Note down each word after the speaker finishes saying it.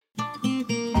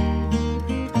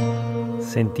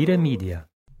Sentire Media.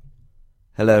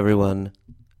 Hello everyone,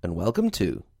 and welcome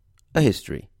to A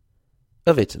History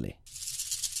of Italy.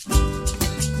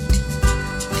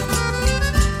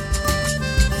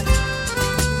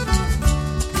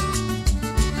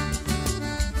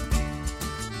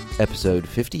 Episode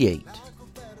 58.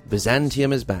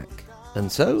 Byzantium is back,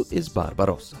 and so is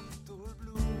Barbarossa.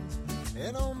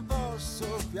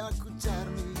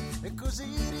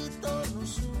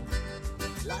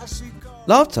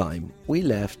 Last time, we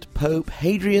left Pope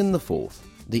Hadrian IV,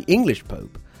 the English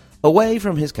Pope, away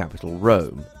from his capital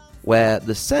Rome, where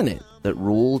the Senate that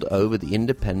ruled over the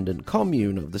independent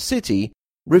commune of the city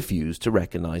refused to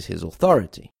recognize his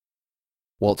authority.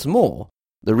 What's more,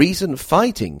 the recent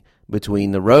fighting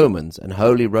between the Romans and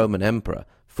Holy Roman Emperor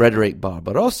Frederick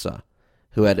Barbarossa,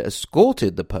 who had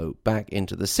escorted the Pope back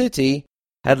into the city,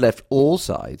 had left all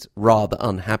sides rather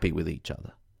unhappy with each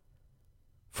other.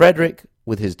 Frederick,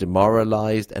 with his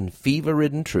demoralized and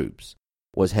fever-ridden troops,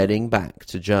 was heading back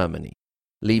to Germany,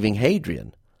 leaving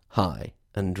Hadrian high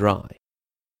and dry.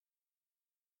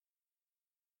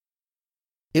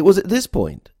 It was at this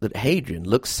point that Hadrian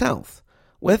looked south,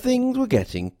 where things were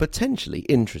getting potentially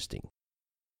interesting.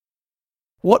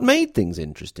 What made things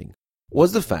interesting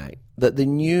was the fact that the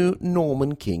new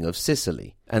Norman king of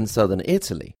Sicily and southern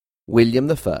Italy, William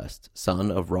I,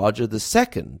 son of Roger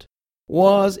II,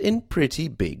 was in pretty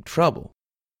big trouble.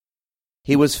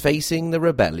 He was facing the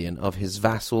rebellion of his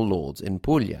vassal lords in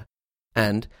Puglia,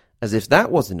 and, as if that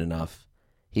wasn't enough,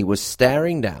 he was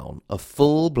staring down a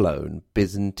full-blown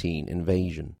Byzantine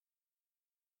invasion.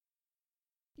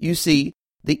 You see,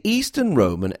 the Eastern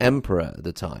Roman Emperor at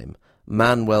the time,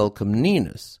 Manuel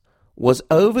Komnenus, was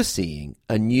overseeing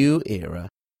a new era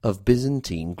of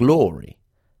Byzantine glory,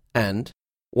 and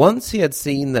once he had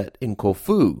seen that in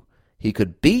Corfu he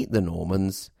could beat the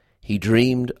Normans, he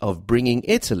dreamed of bringing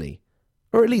Italy,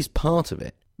 or at least part of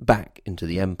it, back into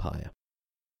the empire.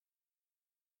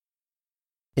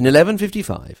 In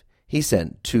 1155, he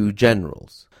sent two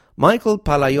generals, Michael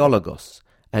Palaiologos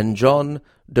and John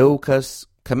Doukas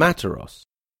Kamateros,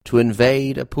 to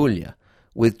invade Apulia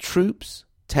with troops,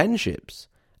 10 ships,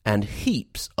 and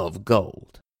heaps of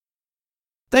gold.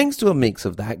 Thanks to a mix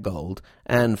of that gold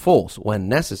and force when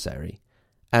necessary,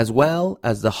 as well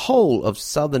as the whole of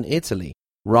southern Italy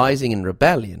rising in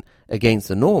rebellion against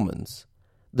the Normans,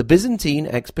 the Byzantine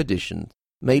expedition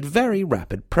made very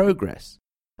rapid progress,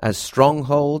 as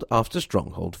stronghold after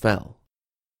stronghold fell.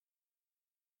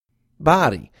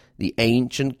 Bari, the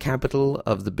ancient capital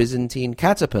of the Byzantine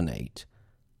Catapanate,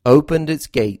 opened its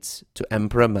gates to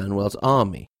Emperor Manuel's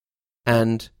army,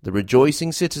 and the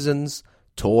rejoicing citizens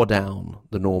tore down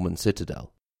the Norman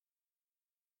citadel.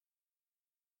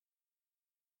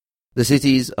 The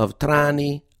cities of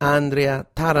Trani, Andria,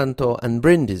 Taranto, and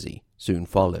Brindisi soon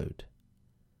followed.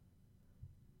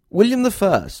 William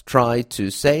I tried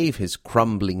to save his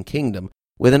crumbling kingdom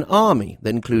with an army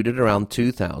that included around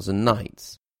 2,000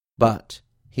 knights, but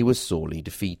he was sorely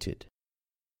defeated.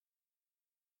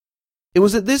 It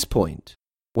was at this point,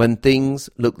 when things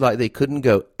looked like they couldn't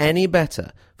go any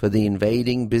better for the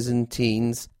invading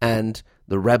Byzantines and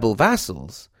the rebel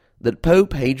vassals, that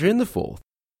Pope Hadrian IV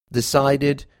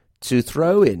decided to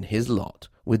throw in his lot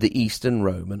with the Eastern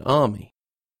Roman army.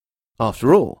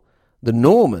 After all, the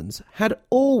Normans had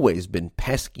always been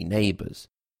pesky neighbours,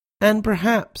 and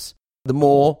perhaps the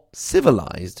more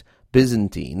civilized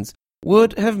Byzantines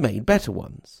would have made better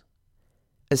ones,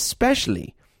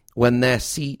 especially when their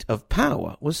seat of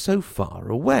power was so far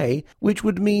away, which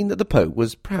would mean that the Pope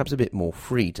was perhaps a bit more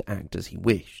free to act as he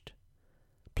wished.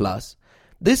 Plus,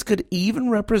 this could even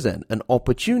represent an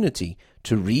opportunity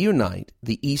to reunite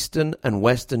the Eastern and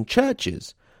Western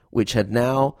churches, which had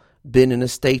now been in a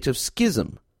state of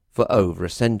schism for over a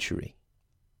century.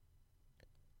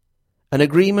 An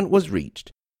agreement was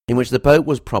reached in which the Pope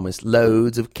was promised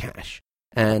loads of cash,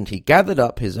 and he gathered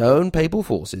up his own papal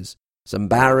forces, some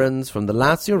barons from the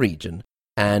Lazio region,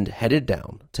 and headed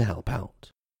down to help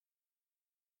out.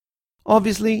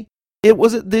 Obviously, it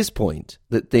was at this point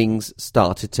that things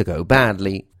started to go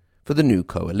badly for the new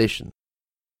coalition.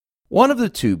 One of the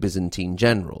two Byzantine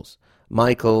generals,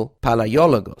 Michael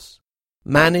Palaiologos,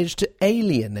 managed to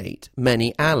alienate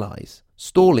many allies,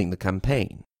 stalling the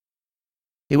campaign.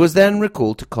 He was then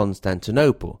recalled to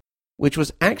Constantinople, which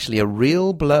was actually a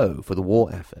real blow for the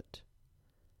war effort.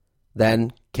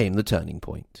 Then came the turning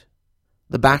point,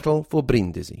 the battle for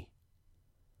Brindisi.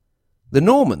 The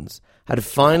Normans had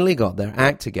finally got their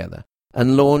act together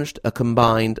and launched a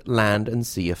combined land and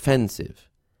sea offensive.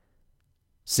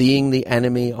 Seeing the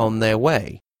enemy on their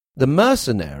way, the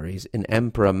mercenaries in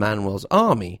Emperor Manuel's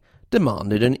army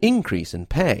demanded an increase in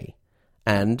pay,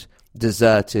 and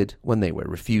deserted when they were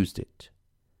refused it.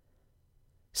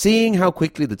 Seeing how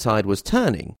quickly the tide was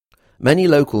turning, many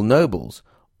local nobles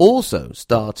also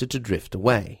started to drift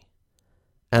away,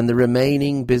 and the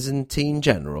remaining Byzantine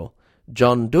general,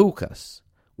 John Ducas,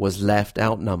 was left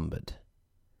outnumbered.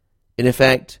 In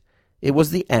effect, it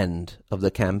was the end of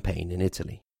the campaign in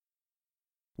Italy.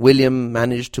 William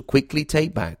managed to quickly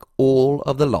take back all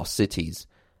of the lost cities,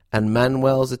 and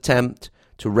Manuel's attempt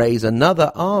to raise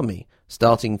another army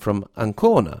starting from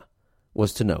Ancona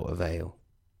was to no avail.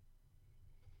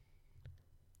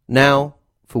 Now,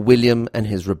 for William and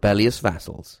his rebellious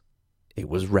vassals, it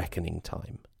was reckoning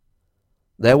time.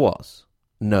 There was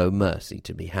no mercy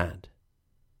to be had.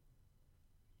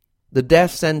 The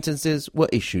death sentences were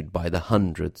issued by the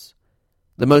hundreds,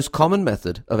 the most common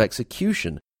method of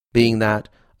execution being that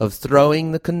of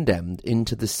throwing the condemned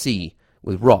into the sea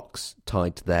with rocks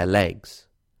tied to their legs.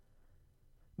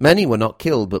 Many were not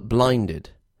killed but blinded.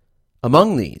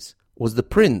 Among these was the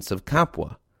Prince of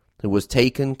Capua, who was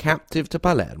taken captive to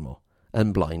Palermo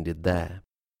and blinded there.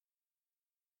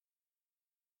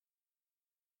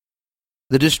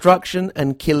 The destruction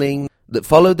and killing that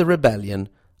followed the rebellion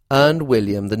earned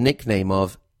William the nickname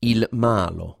of Il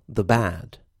Malo, the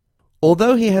Bad.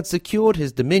 Although he had secured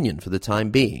his dominion for the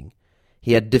time being,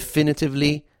 he had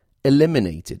definitively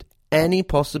eliminated any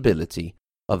possibility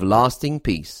of lasting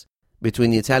peace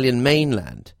between the Italian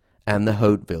mainland and the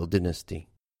Hauteville dynasty.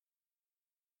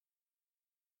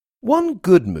 One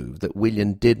good move that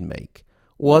William did make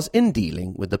was in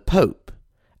dealing with the Pope,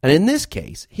 and in this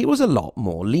case he was a lot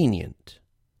more lenient.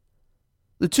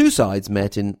 The two sides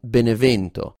met in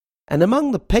Benevento, and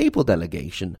among the papal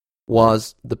delegation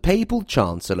was the papal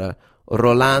chancellor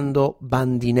Rolando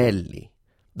Bandinelli,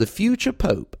 the future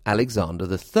Pope Alexander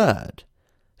III,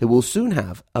 who will soon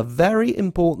have a very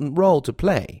important role to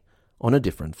play on a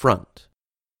different front.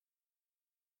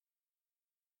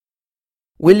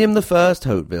 William I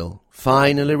Hauteville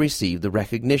finally received the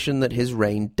recognition that his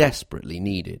reign desperately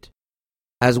needed.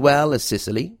 As well as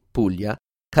Sicily, Puglia,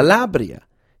 Calabria,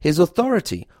 his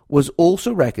authority was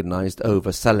also recognized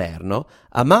over Salerno,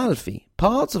 Amalfi,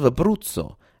 parts of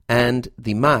Abruzzo, and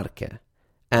the Marche,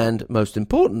 and, most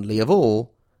importantly of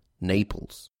all,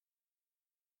 Naples.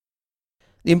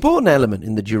 The important element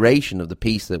in the duration of the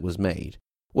peace that was made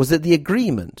was that the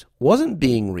agreement wasn't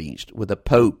being reached with a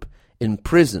pope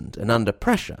imprisoned and under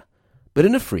pressure, but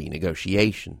in a free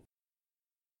negotiation.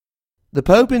 The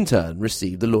pope in turn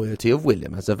received the loyalty of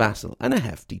William as a vassal and a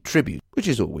hefty tribute, which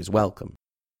is always welcome.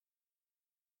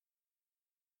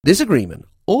 This agreement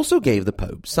also gave the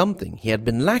pope something he had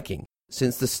been lacking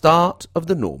since the start of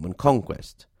the Norman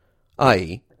conquest,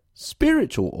 i.e.,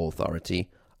 spiritual authority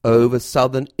over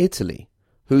southern Italy,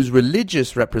 whose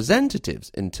religious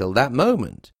representatives until that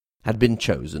moment had been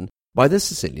chosen by the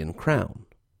Sicilian crown.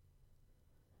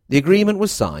 The agreement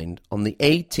was signed on the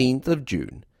 18th of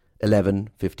June,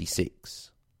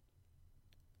 1156.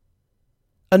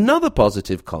 Another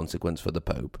positive consequence for the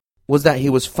Pope was that he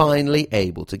was finally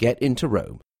able to get into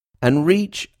Rome and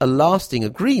reach a lasting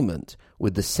agreement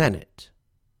with the Senate.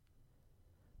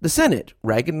 The Senate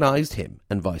recognized him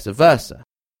and vice versa,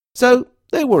 so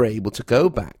they were able to go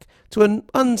back to an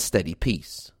unsteady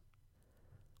peace.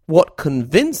 What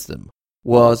convinced them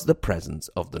was the presence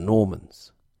of the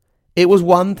Normans. It was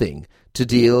one thing to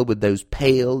deal with those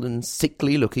pale and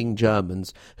sickly-looking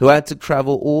Germans who had to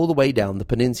travel all the way down the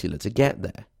peninsula to get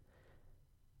there.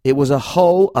 It was a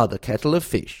whole other kettle of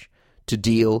fish to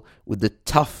deal with the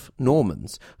tough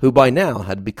Normans who by now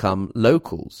had become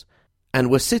locals and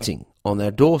were sitting on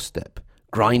their doorstep,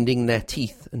 grinding their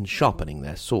teeth and sharpening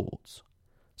their swords.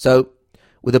 So,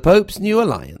 with the Pope's new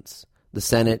alliance, the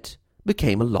Senate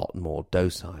became a lot more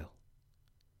docile.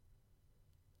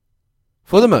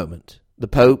 For the moment, the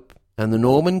Pope and the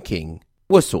Norman king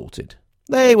were sorted.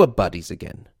 They were buddies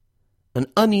again. An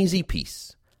uneasy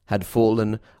peace had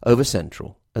fallen over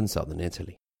central and southern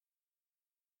Italy.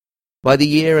 By the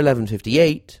year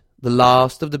 1158, the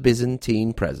last of the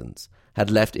Byzantine presence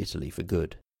had left Italy for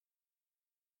good.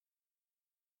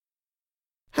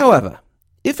 However,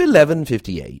 if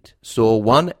 1158 saw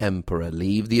one emperor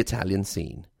leave the Italian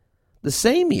scene, the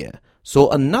same year saw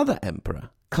another emperor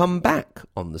come back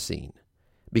on the scene,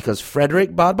 because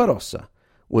Frederick Barbarossa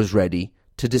was ready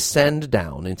to descend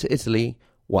down into Italy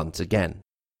once again.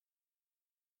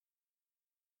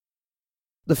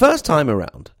 The first time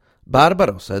around,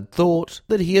 Barbarossa had thought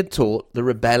that he had taught the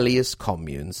rebellious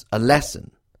communes a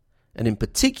lesson, and in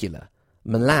particular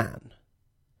Milan.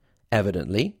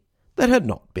 Evidently, that had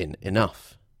not been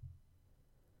enough.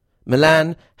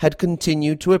 Milan had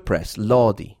continued to oppress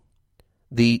Lodi,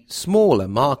 the smaller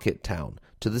market town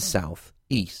to the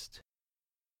south-east.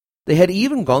 They had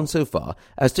even gone so far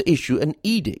as to issue an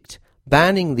edict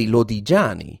banning the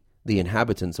Lodigiani, the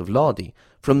inhabitants of Lodi,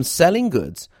 from selling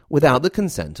goods without the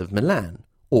consent of Milan,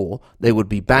 or they would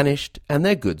be banished and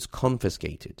their goods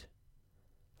confiscated.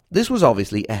 This was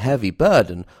obviously a heavy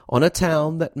burden on a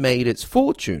town that made its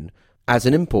fortune as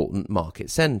an important market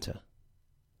centre.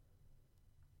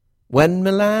 When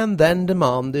Milan then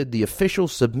demanded the official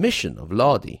submission of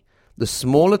Lodi, the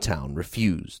smaller town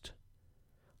refused.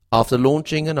 After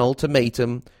launching an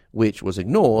ultimatum which was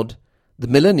ignored, the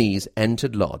Milanese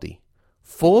entered Lodi,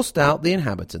 forced out the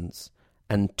inhabitants,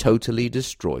 and totally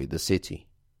destroyed the city,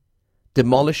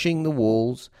 demolishing the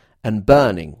walls and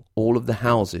burning all of the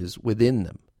houses within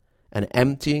them, and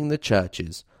emptying the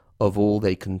churches of all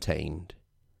they contained.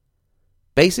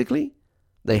 Basically,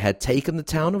 they had taken the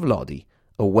town of Lodi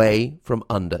away from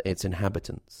under its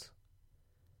inhabitants.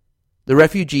 The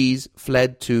refugees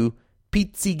fled to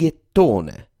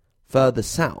Pizzighettone, further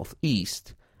south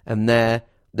east, and there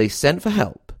they sent for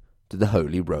help to the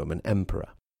Holy Roman Emperor.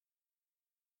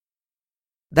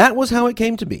 That was how it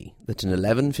came to be that in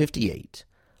 1158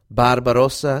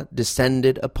 Barbarossa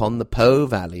descended upon the Po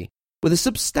Valley with a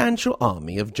substantial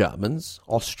army of Germans,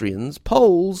 Austrians,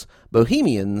 Poles,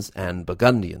 Bohemians, and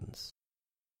Burgundians.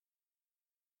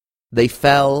 They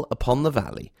fell upon the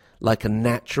valley like a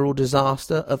natural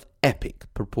disaster of epic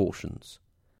proportions.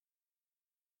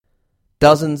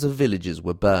 Dozens of villages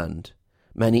were burned,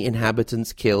 many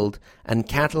inhabitants killed, and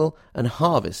cattle and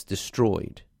harvests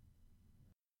destroyed.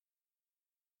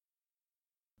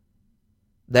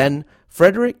 Then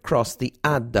Frederick crossed the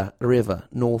Adda River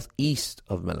northeast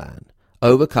of Milan,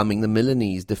 overcoming the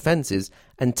Milanese defences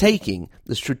and taking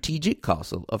the strategic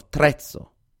castle of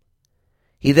Trezzo.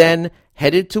 He then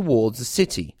headed towards the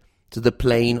city, to the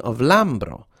plain of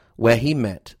Lambro, where he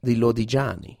met the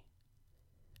Lodigiani.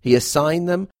 He assigned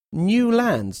them new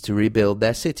lands to rebuild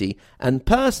their city and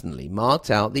personally marked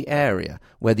out the area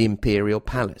where the imperial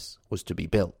palace was to be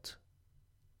built.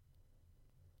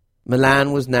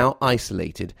 Milan was now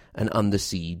isolated and under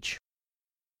siege.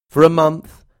 For a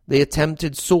month they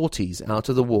attempted sorties out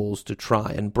of the walls to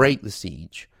try and break the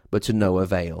siege, but to no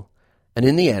avail, and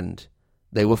in the end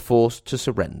they were forced to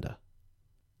surrender.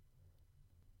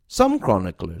 Some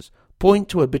chroniclers point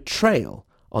to a betrayal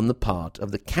on the part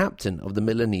of the captain of the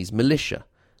Milanese militia,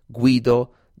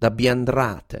 Guido da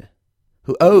Biandrate,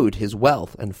 who owed his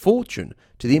wealth and fortune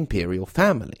to the imperial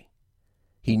family.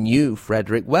 He knew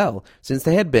Frederick well, since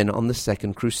they had been on the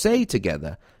Second Crusade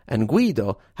together, and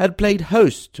Guido had played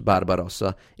host to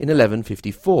Barbarossa in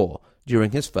 1154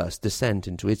 during his first descent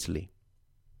into Italy.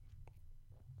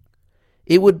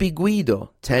 It would be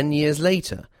Guido, 10 years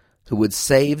later, who would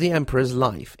save the emperor's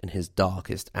life in his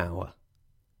darkest hour.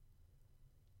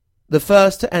 The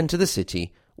first to enter the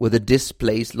city were the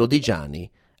displaced Lodigiani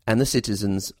and the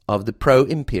citizens of the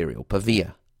pro-imperial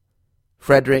Pavia.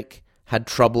 Frederick had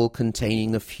trouble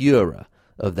containing the furor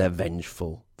of their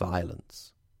vengeful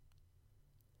violence.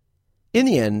 In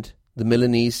the end, the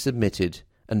Milanese submitted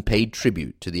and paid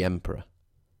tribute to the emperor.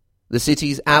 The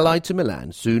cities allied to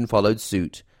Milan soon followed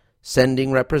suit,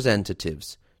 sending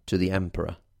representatives to the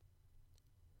emperor.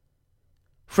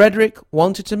 Frederick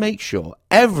wanted to make sure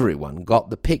everyone got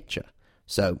the picture,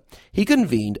 so he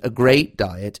convened a great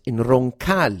diet in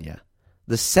Roncaglia,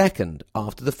 the second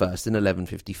after the first in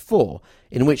 1154,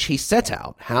 in which he set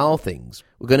out how things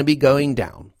were going to be going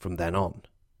down from then on.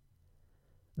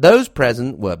 Those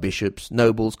present were bishops,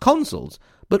 nobles, consuls,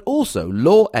 but also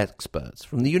law experts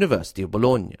from the University of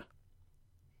Bologna.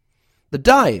 The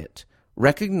Diet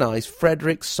recognized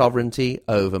Frederick's sovereignty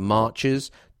over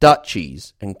marches,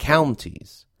 duchies, and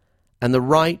counties, and the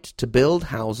right to build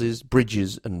houses,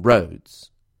 bridges, and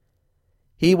roads.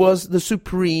 He was the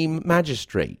supreme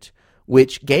magistrate,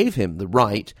 which gave him the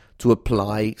right to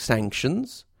apply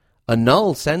sanctions,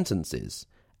 annul sentences,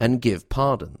 and give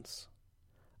pardons.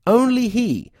 Only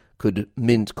he could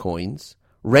mint coins,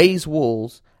 raise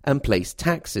walls, and place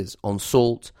taxes on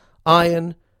salt,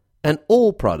 iron, and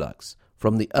all products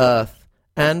from the earth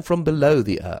and from below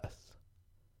the earth.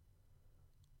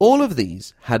 All of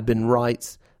these had been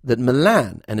rights that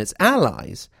Milan and its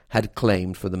allies had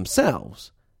claimed for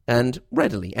themselves and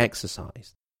readily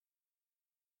exercised.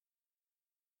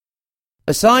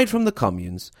 Aside from the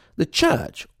communes, the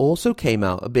church also came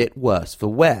out a bit worse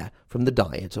for wear from the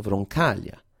Diet of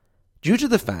Roncaglia, due to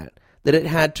the fact that it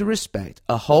had to respect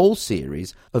a whole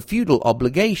series of feudal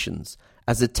obligations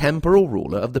as the temporal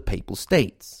ruler of the Papal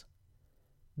States.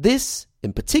 This,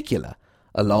 in particular,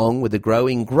 along with the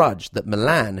growing grudge that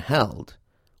Milan held,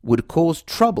 would cause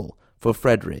trouble for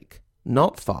Frederick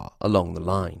not far along the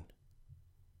line.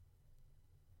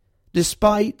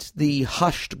 Despite the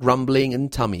hushed grumbling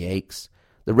and tummy aches,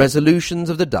 the resolutions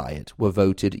of the Diet were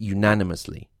voted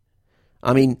unanimously.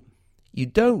 I mean, you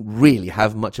don't really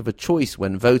have much of a choice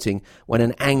when voting when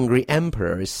an angry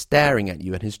emperor is staring at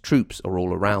you and his troops are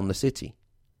all around the city.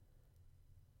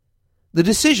 The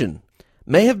decision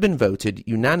may have been voted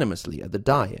unanimously at the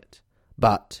Diet,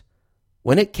 but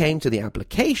when it came to the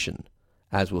application,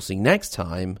 as we'll see next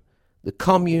time, the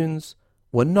communes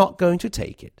were not going to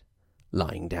take it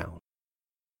lying down.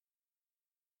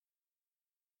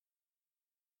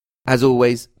 As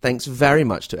always, thanks very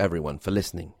much to everyone for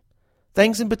listening.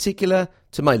 Thanks in particular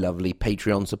to my lovely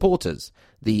Patreon supporters,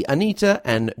 the Anita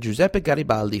and Giuseppe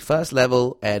Garibaldi First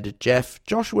Level, Ed, Jeff,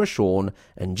 Joshua, Sean,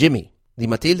 and Jimmy. The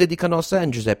Matilde Di Canossa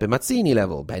and Giuseppe Mazzini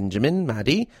level, Benjamin,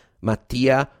 Maddie,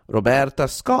 Mattia, Roberta,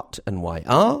 Scott, and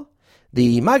YR.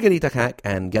 The Margherita Cack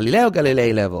and Galileo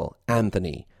Galilei level,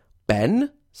 Anthony,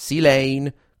 Ben,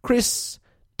 C-Lane, Chris,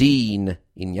 Dean,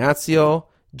 Ignazio,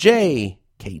 Jay,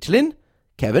 Caitlin,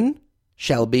 Kevin,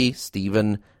 Shelby,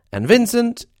 Stephen, and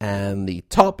Vincent, and the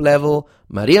top level,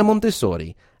 Maria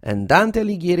Montessori, and Dante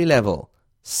Alighieri level,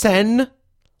 Sen,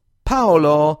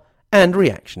 Paolo, and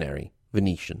reactionary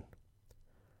Venetian.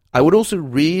 I would also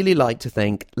really like to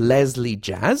thank Leslie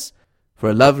Jazz for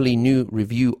a lovely new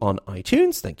review on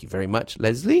iTunes. Thank you very much,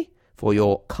 Leslie, for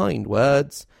your kind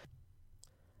words.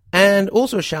 And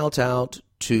also a shout out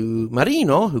to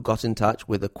Marino, who got in touch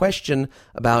with a question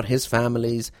about his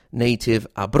family's native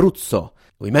Abruzzo.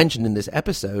 We mentioned in this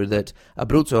episode that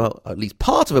Abruzzo, at least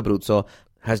part of Abruzzo,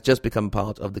 has just become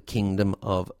part of the Kingdom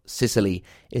of Sicily.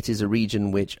 It is a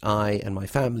region which I and my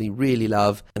family really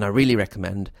love, and I really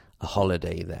recommend a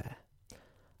holiday there.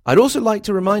 I'd also like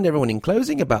to remind everyone in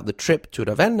closing about the trip to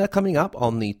Ravenna coming up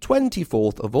on the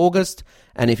 24th of August,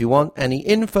 and if you want any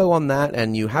info on that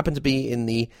and you happen to be in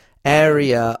the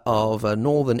area of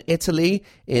northern Italy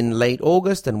in late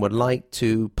August and would like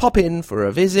to pop in for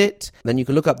a visit, then you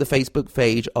can look up the Facebook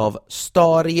page of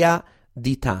Storia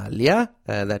d'Italia,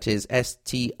 that is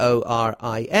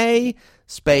Storia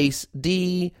space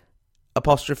D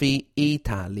apostrophe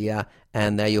Italia,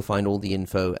 and there you'll find all the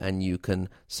info and you can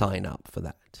sign up for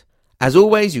that. As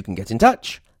always, you can get in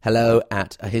touch,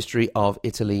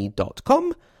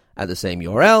 hello@ahistoryofitaly.com. At the same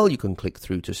URL, you can click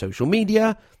through to social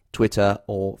media, Twitter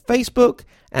or Facebook,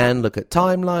 and look at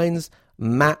timelines,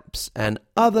 maps, and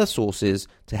other sources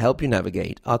to help you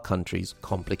navigate our country's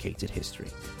complicated history.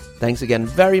 Thanks again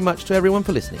very much to everyone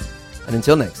for listening, and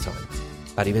until next time,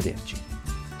 arrivederci.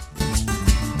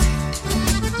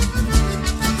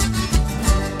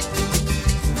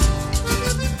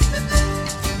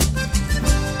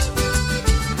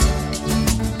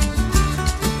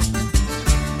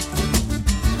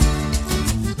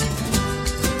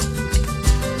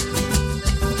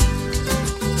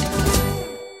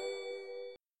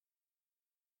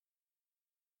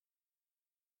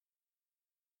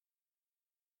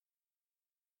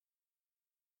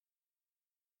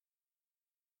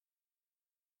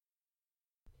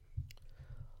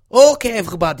 Okay,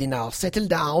 everybody now, settle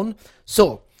down.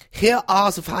 So, here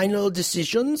are the final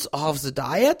decisions of the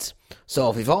Diet.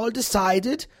 So, we've all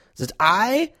decided that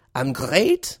I am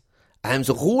great, I'm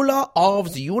the ruler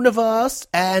of the universe,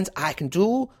 and I can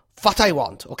do what I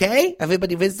want, okay?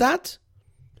 Everybody with that?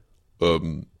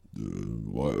 Well,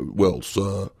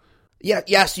 sir. Yeah,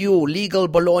 yes, you, legal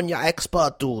Bologna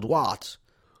expert dude, what?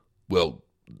 Well,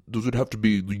 does it have to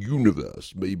be the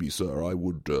universe? Maybe, sir, I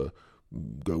would,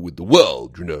 go with the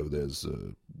world, you know, there's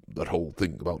that whole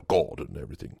thing about God and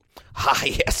everything. Ah,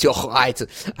 yes, you're right.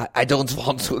 I don't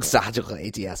want to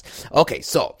exaggerate, yes. Okay,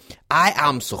 so, I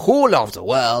am the whole of the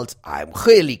world, I'm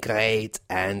really great,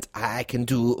 and I can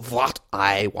do what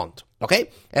I want. Okay?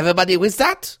 Everybody with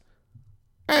that?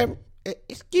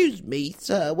 Excuse me,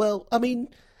 sir, well, I mean...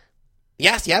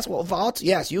 Yes, what?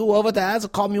 Yes, you over there, the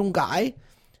commune guy.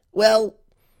 Well,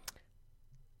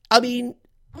 I mean...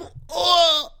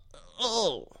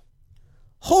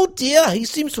 Oh dear, he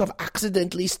seems to have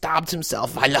accidentally stabbed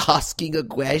himself while asking a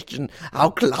question.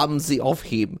 How clumsy of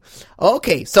him.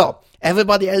 Okay, so,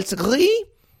 everybody else agree?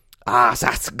 Ah,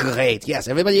 that's great. Yes,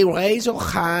 everybody raise your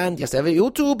hand. Yes,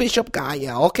 you too, Bishop Guy.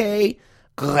 Yeah, okay.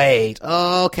 Great.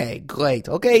 Okay, great.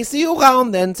 Okay, see you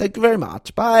around then. Thank you very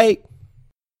much. Bye.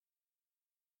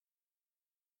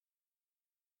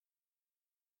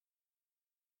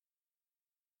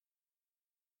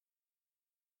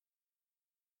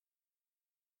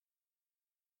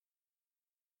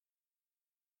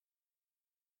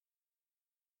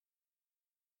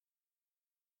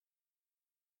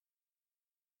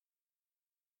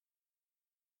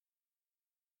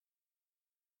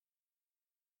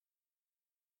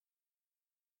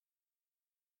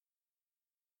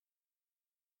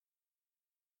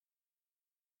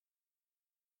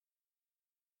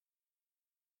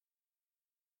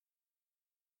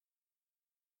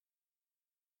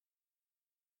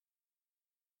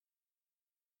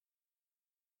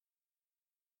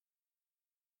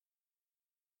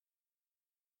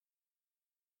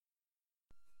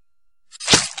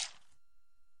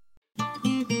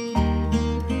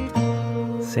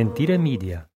 Sentire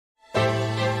Media.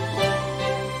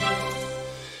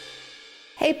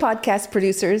 Hey, podcast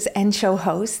producers and show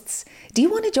hosts. Do you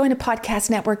want to join a podcast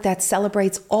network that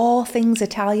celebrates all things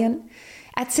Italian?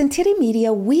 At Sentire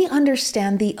Media, we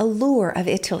understand the allure of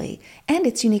Italy and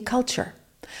its unique culture.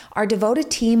 Our devoted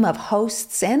team of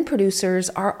hosts and producers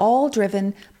are all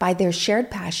driven by their shared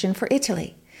passion for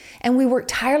Italy. And we work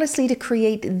tirelessly to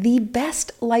create the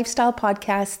best lifestyle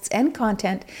podcasts and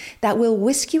content that will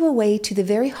whisk you away to the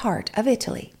very heart of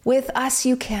Italy. With us,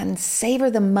 you can savor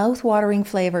the mouth-watering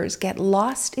flavors, get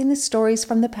lost in the stories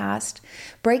from the past,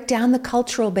 break down the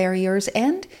cultural barriers,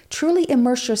 and truly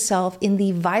immerse yourself in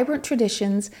the vibrant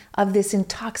traditions of this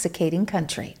intoxicating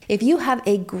country. If you have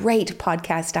a great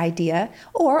podcast idea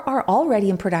or are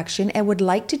already in production and would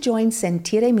like to join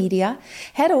Sentire Media,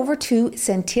 head over to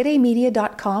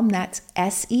sentiremedia.com. That's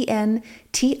SENTIRE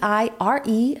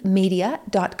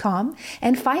media.com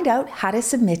and find out how to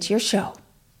submit your show.